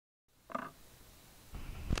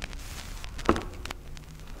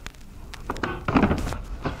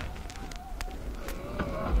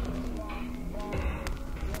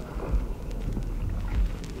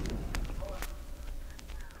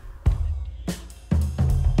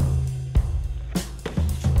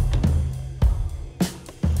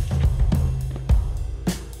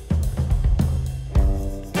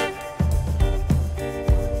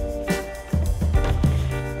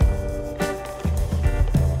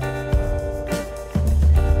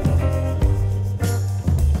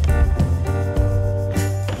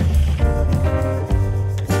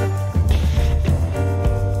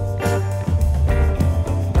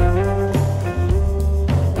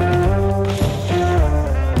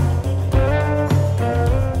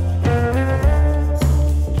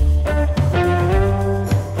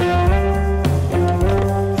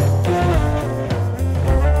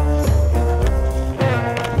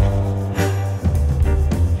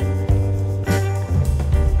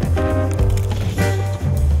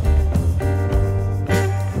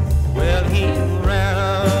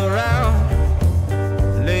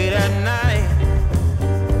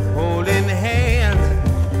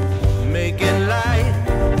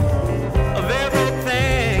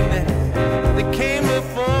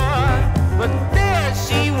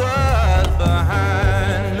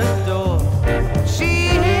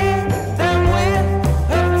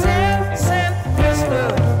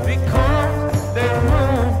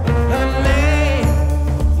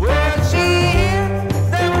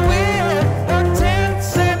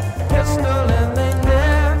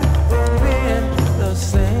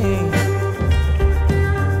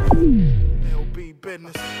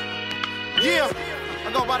business. Yeah,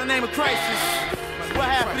 I go by the name of Crisis. We're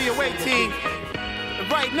half of the away team. And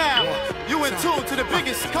right now, you in tune to the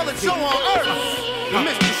biggest colored show on earth. The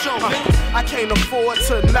Mystery Show, nigga. I can't afford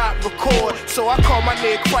to not record, so I call my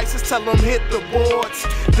nigga Crisis, tell him hit the boards.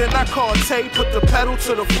 Then I call Tay, put the pedal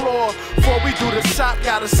to the floor. Before we do the shop,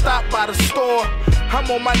 gotta stop by the store. I'm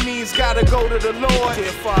on my knees, gotta go to the Lord.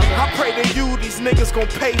 I pray to you, these niggas gon'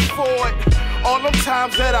 pay for it. All them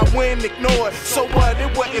times that I win, ignored. So what,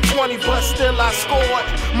 it wasn't 20, but still I scored.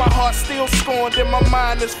 My heart still scorned and my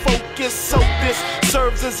mind is focused. So this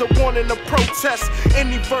serves as a warning to protest.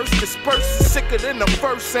 Any verse disperses sicker than the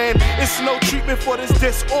first. And it's no treatment for this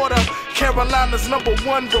disorder. Carolina's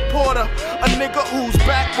 #1 reporter. A nigga who's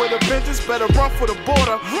back with a vengeance better run for the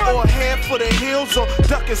border. Or head for the hills or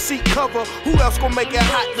duck and seek cover. Who else gon' make it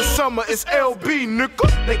hot this summer? It's LB,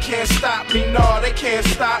 nigga. They can't stop me, no, they can't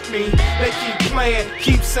stop me. They keep playing,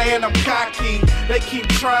 keep saying I'm cocky. They keep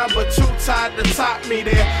trying but too tired to top me.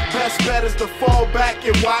 Their best bet is to fall back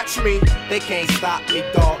and watch me. They can't stop me,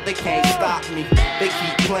 dog, they can't stop me. They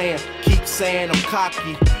keep playing, keep saying I'm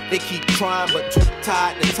cocky. They keep trying but too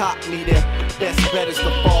tired to top me. Their best bet is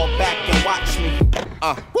to fall back and watch me.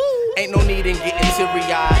 Ain't no need in getting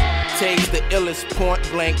teary-eyed. Tay's the illest, point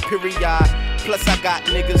blank, period. Plus I got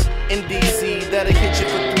niggas in DC that'll hit you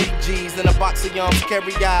for 3 G's and a box of yums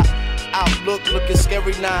carry out. Outlook looking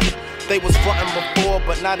scary now. They was frontin' before,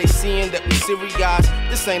 but now they seeing that we serious.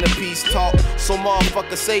 This ain't a peace talk, so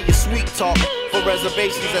motherfucker say your sweet talk. For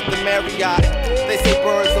reservations at the Marriott, they say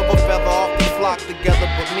birds of a feather often flock together,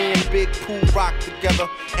 but me and Big Pooh rock together.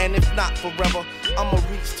 And if not forever, I'ma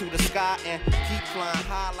reach to the sky and keep flying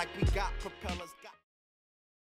high like we got propellers.